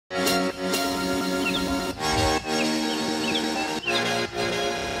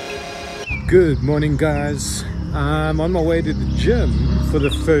Good morning, guys. I'm on my way to the gym for the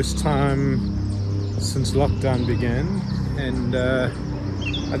first time since lockdown began, and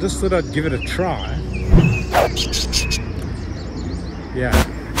I just thought I'd give it a try. Yeah,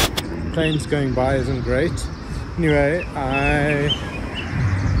 planes going by isn't great. Anyway, I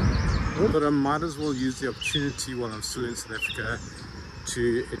thought I might as well use the opportunity while I'm still in South Africa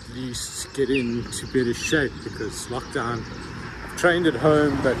to at least get into better shape, because lockdown, I've trained at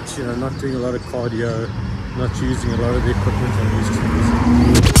home, but you know, not doing a lot of cardio, not using a lot of the equipment I'm used to using.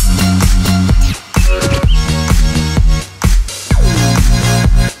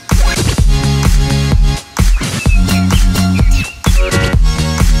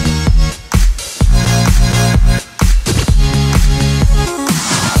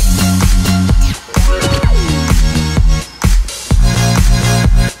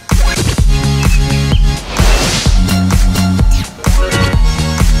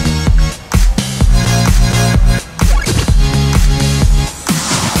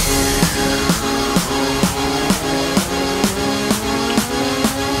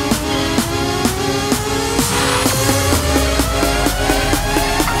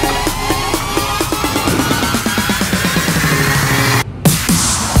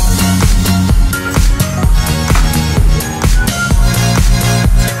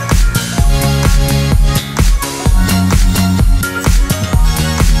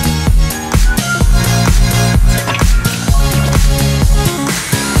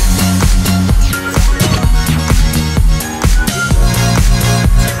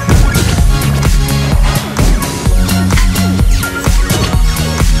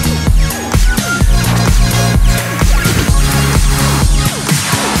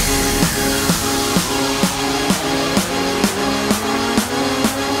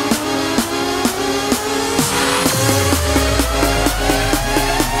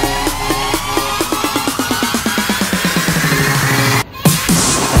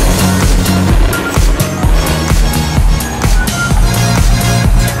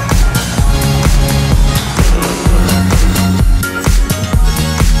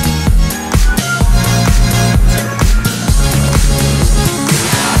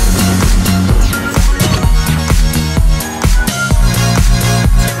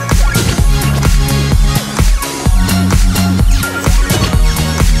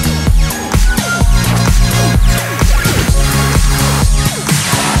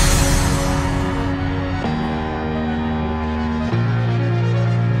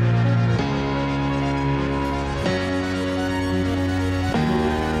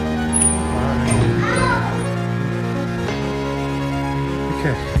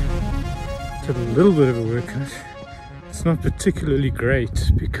 A little bit of a workout. It's not particularly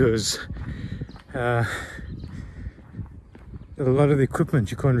great because a lot of the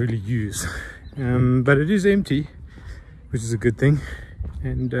equipment you can't really use, but it is empty, which is a good thing,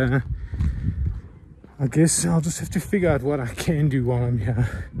 and I guess I'll just have to figure out what I can do while I'm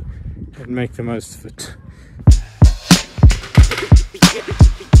here and make the most of it.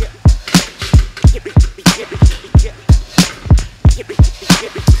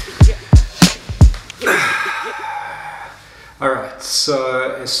 Alright,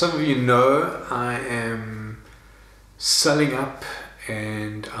 so as some of you know, I am selling up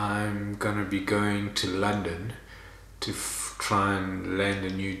and I'm going to be going to London to try and land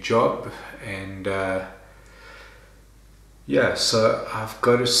a new job, and yeah, so I've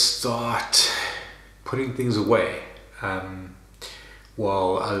got to start putting things away.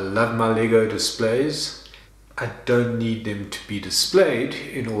 While I love my Lego displays, I don't need them to be displayed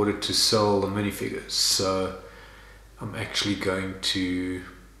in order to sell the minifigures, so I'm actually going to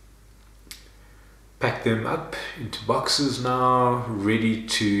pack them up into boxes now, ready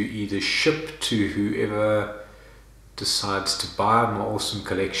to either ship to whoever decides to buy my awesome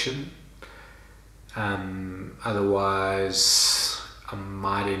collection. Otherwise, I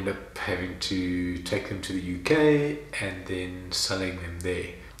might end up having to take them to the UK and then selling them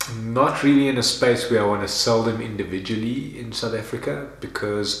there. I'm not really in a space where I want to sell them individually in South Africa,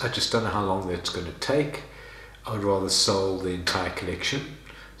 because I just don't know how long that's going to take. I would rather sell the entire collection.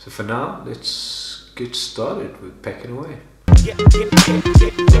 So for now, let's get started with packing away.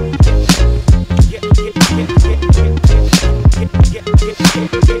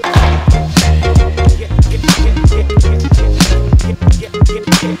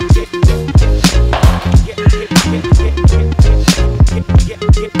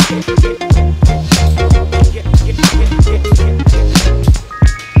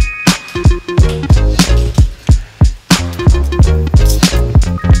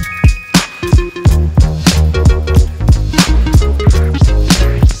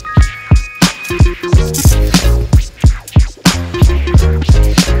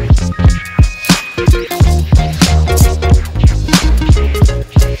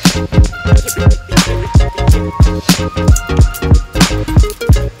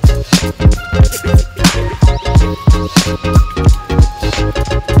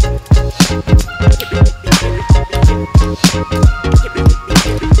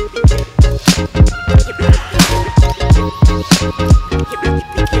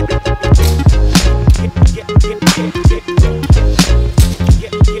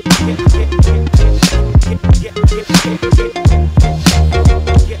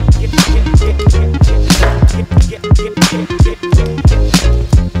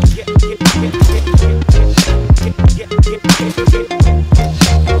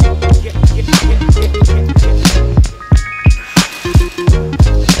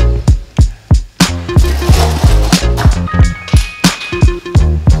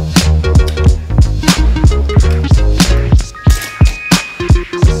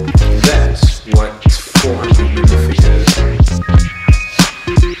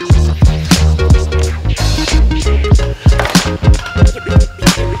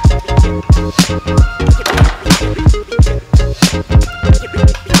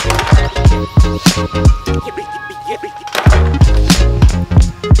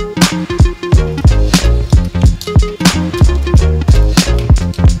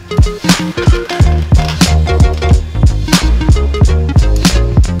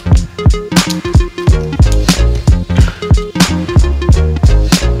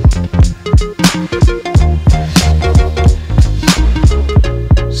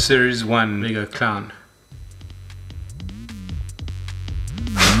 Series 1 Lego Clown.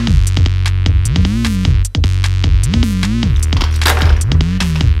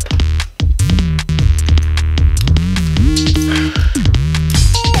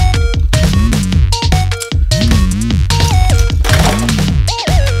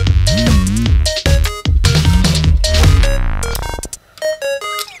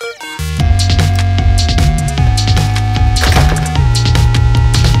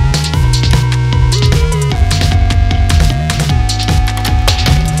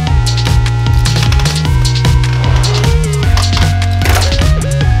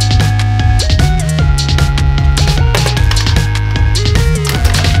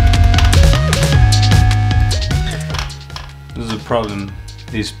 Problem,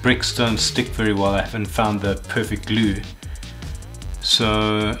 these bricks don't stick very well. I haven't found the perfect glue,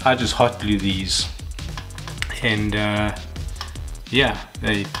 so I just hot glue these, and yeah,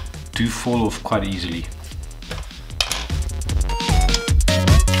 they do fall off quite easily.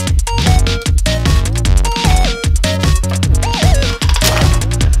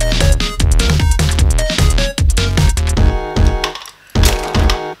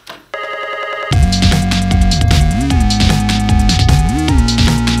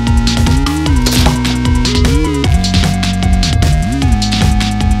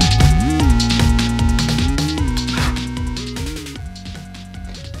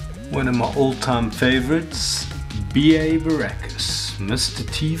 One of my all-time favorites, B.A. Baracus, Mr.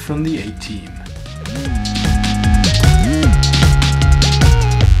 T from the A-Team.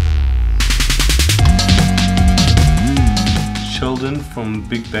 Sheldon from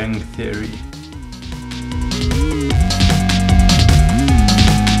Big Bang Theory.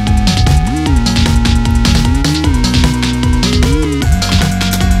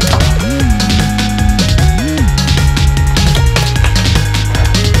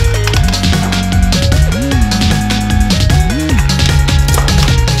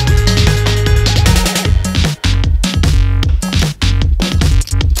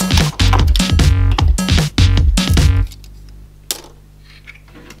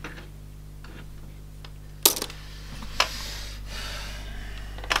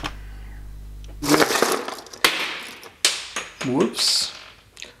 Whoops,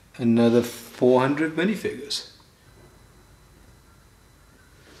 another 400 minifigures.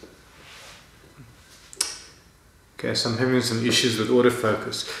 Okay, so I'm having some issues with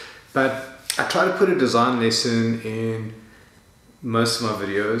autofocus, but I try to put a design lesson in most of my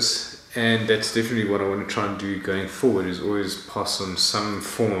videos, and that's definitely what I want to try and do going forward, is always pass on some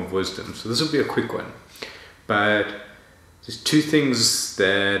form of wisdom. So this will be a quick one, but there's two things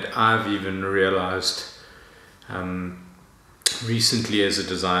that I've even realized recently as a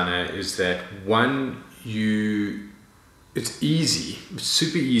designer, is that one, it's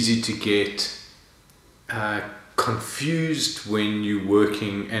super easy to get confused when you're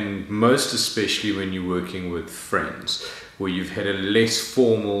working, and most especially when you're working with friends, where you've had a less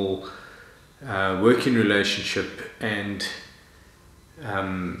formal working relationship, and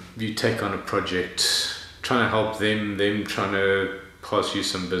you take on a project trying to help them trying to pass you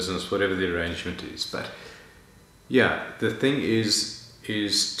some business, whatever the arrangement is. But yeah, the thing is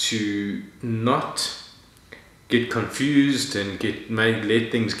to not get confused and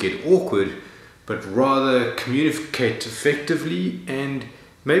let things get awkward, but rather communicate effectively, and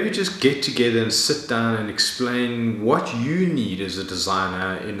maybe just get together and sit down and explain what you need as a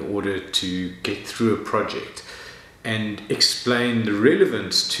designer in order to get through a project, and explain the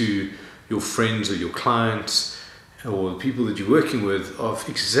relevance to your friends or your clients or the people that you're working with of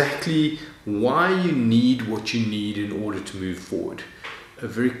exactly why you need what you need in order to move forward. A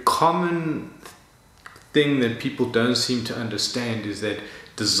very common thing that people don't seem to understand is that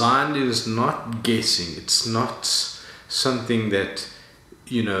design is not guessing. It's not something that,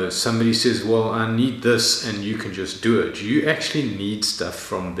 you know, somebody says, well, I need this, and you can just do it. You actually need stuff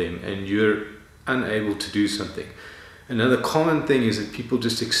from them, and you're unable to do something. Another common thing is that people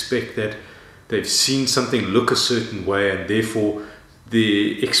just expect that they've seen something look a certain way, and therefore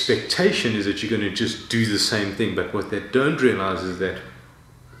the expectation is that you're going to just do the same thing. But what they don't realize is that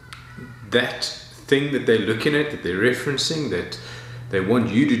that thing that they're looking at, that they're referencing, that they want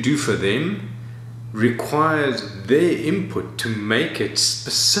you to do for them, requires their input to make it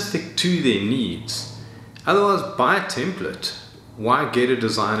specific to their needs. Otherwise, buy a template. Why get a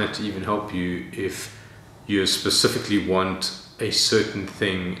designer to even help you if you specifically want a certain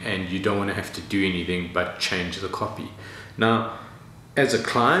thing and you don't want to have to do anything but change the copy? Now, as a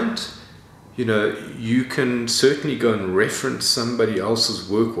client, you know, you can certainly go and reference somebody else's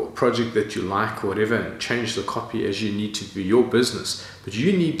work or project that you like or whatever and change the copy as you need to for your business. But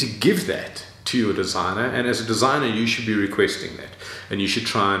you need to give that to your designer, and as a designer you should be requesting that, and you should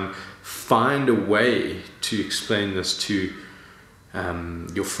try and find a way to explain this to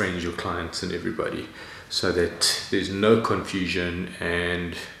your friends, your clients and everybody, so that there's no confusion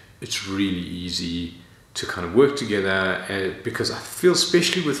and it's really easy to kind of work together. Because I feel,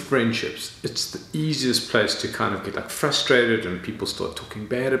 especially with friendships, it's the easiest place to kind of get like frustrated and people start talking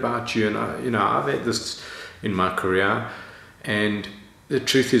bad about you. And I've had this in my career, and the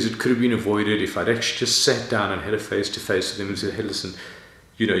truth is it could have been avoided if I'd actually just sat down and had a face-to-face with them and said, hey, listen,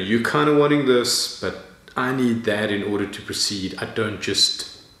 you know, you're kind of wanting this, but I need that in order to proceed. I don't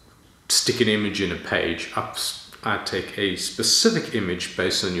just stick an image in a page. I take a specific image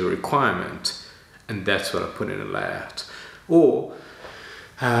based on your requirement, and that's what I put in a layout. Or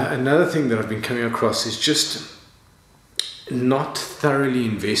another thing that I've been coming across is just not thoroughly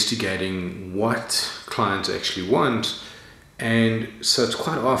investigating what clients actually want. And so it's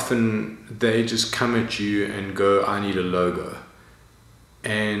quite often they just come at you and go, I need a logo.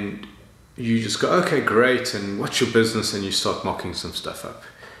 And you just go, okay, great, and what's your business? And you start mocking some stuff up.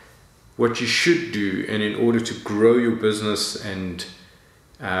 What you should do, and in order to grow your business and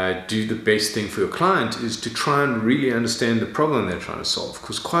do the best thing for your client, is to try and really understand the problem they're trying to solve.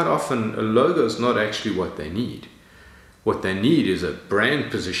 Because quite often a logo is not actually what they need. What they need is a brand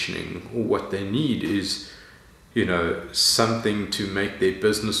positioning, or what they need is, you know, something to make their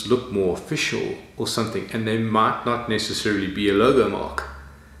business look more official or something. And they might not necessarily be a logo mark.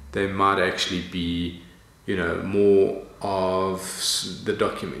 They might actually be, you know, more of the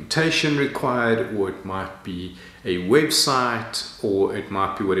documentation required, or it might be a website, or it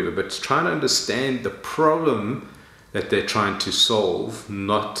might be whatever. But it's trying to understand the problem that they're trying to solve,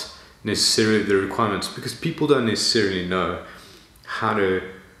 not necessarily the requirements, because people don't necessarily know how to,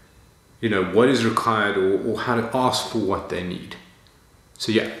 you know, what is required, or how to ask for what they need.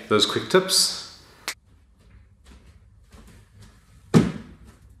 So yeah, those quick tips.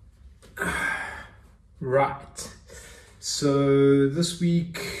 Right, so this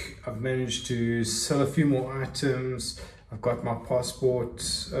week I've managed to sell a few more items. I've got my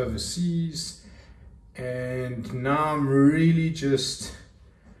passport overseas, and now I'm really just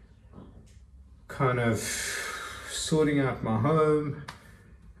kind of sorting out my home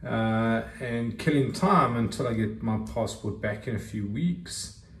and killing time until I get my passport back in a few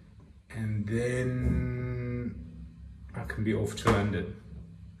weeks, and then I can be off to London.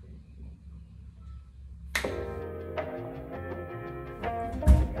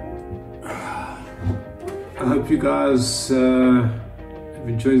 I hope you guys have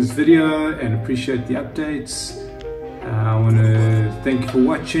enjoyed this video and appreciate the updates. I want to thank you for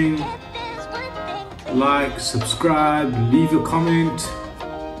watching. Like, subscribe, leave a comment,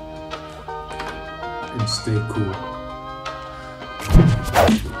 and stay cool.